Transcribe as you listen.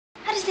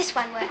does this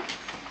one work?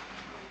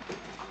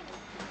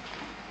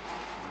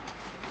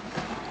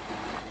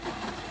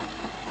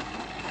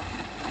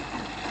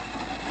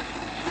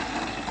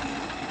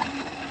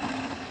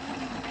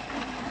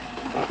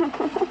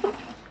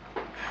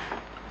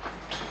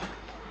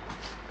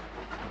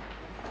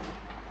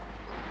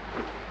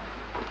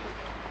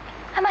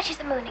 How much is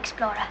the Moon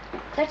Explorer?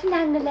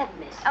 39.11,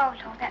 miss. Oh,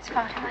 Lord, that's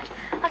far too much.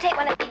 I'll take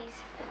one of these.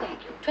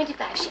 Thank you.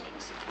 25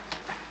 shillings.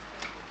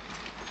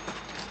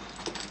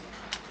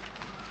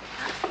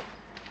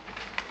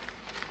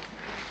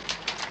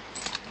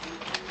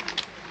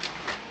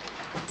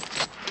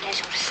 There's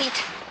your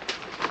receipt.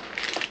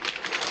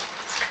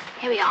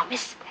 Here we are,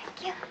 miss.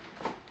 Thank you.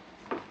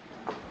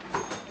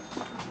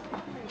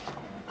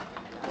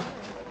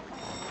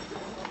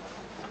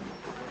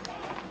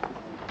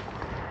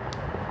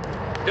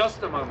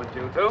 Just a moment,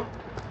 you two.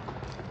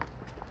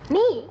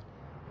 Me?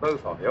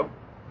 Both of you.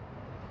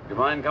 Do you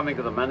mind coming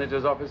to the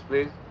manager's office,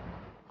 please?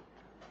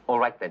 All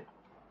right, then.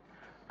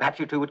 Perhaps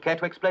you two would care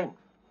to explain.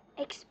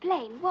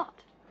 Explain what?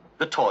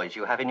 The toys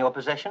you have in your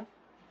possession?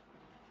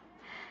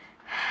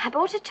 I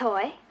bought a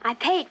toy, I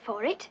paid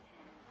for it,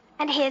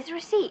 and here's the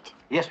receipt.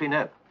 Yes, we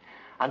know.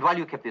 And while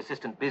you kept the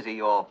assistant busy,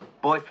 your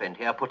boyfriend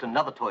here put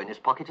another toy in his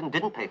pocket and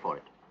didn't pay for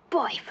it.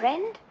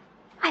 Boyfriend?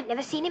 I've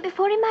never seen him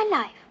before in my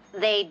life.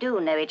 They do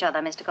know each other,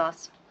 Mr.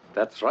 Goss.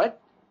 That's right.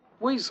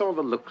 We saw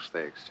the looks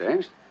they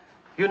exchanged.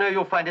 You know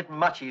you'll find it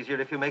much easier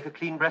if you make a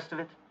clean breast of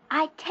it.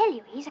 I tell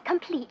you, he's a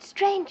complete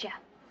stranger.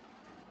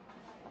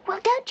 Well,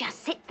 don't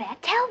just sit there.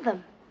 Tell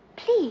them.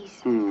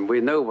 Please. We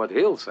know what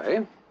he'll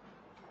say.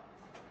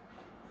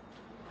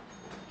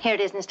 Here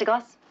it is, Mr.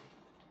 Goss.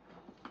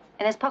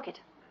 In his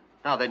pocket.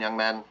 Now then, young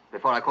man,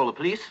 before I call the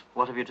police,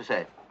 what have you to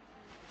say?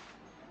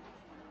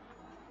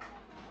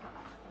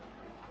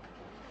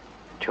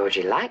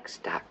 Georgie likes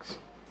ducks.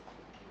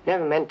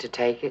 Never meant to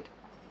take it.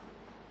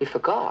 He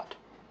forgot.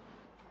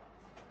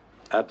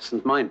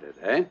 Absent-minded,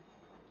 eh?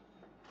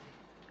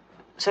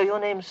 So your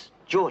name's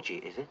Georgie,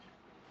 is it?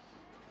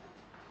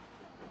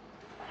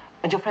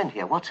 And your friend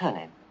here, what's her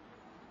name?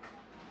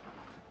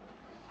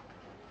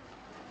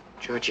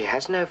 Georgie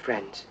has no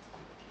friends.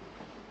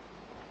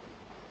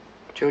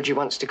 Georgie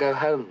wants to go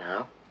home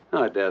now.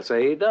 I dare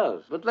say he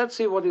does. But let's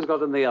see what he's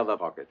got in the other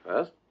pocket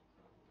first.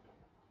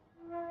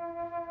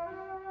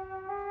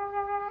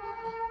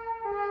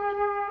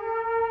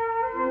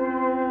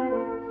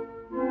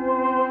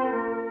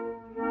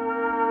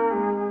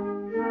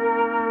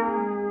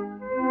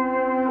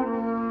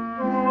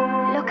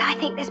 Look, I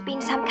think there's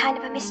been some kind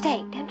of a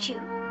mistake, don't you?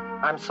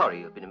 I'm sorry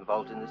you've been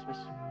involved in this, miss.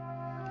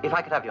 If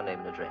I could have your name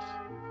and address.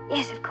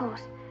 Yes, of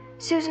course.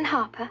 Susan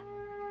Harper.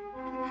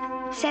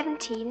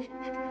 17,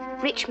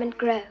 Richmond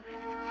Grove.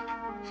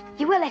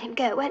 You will let him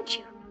go, won't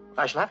you?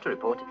 I shall have to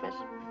report it, miss.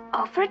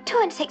 Oh, for a 2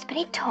 and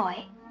 6penny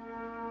toy?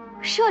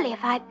 Surely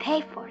if I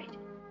pay for it.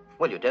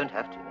 Well, you don't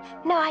have to, miss.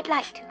 No, I'd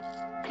like to.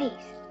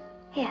 Please.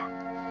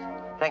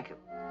 Here. Thank you.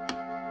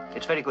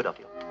 It's very good of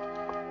you.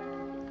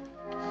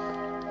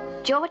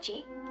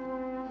 Georgie,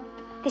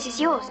 this is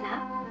yours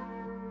now.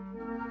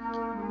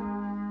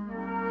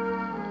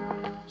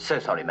 So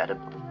sorry, madam.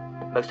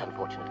 Most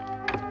unfortunate.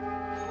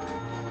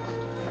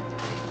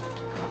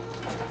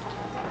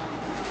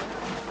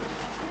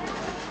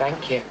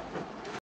 Thank you.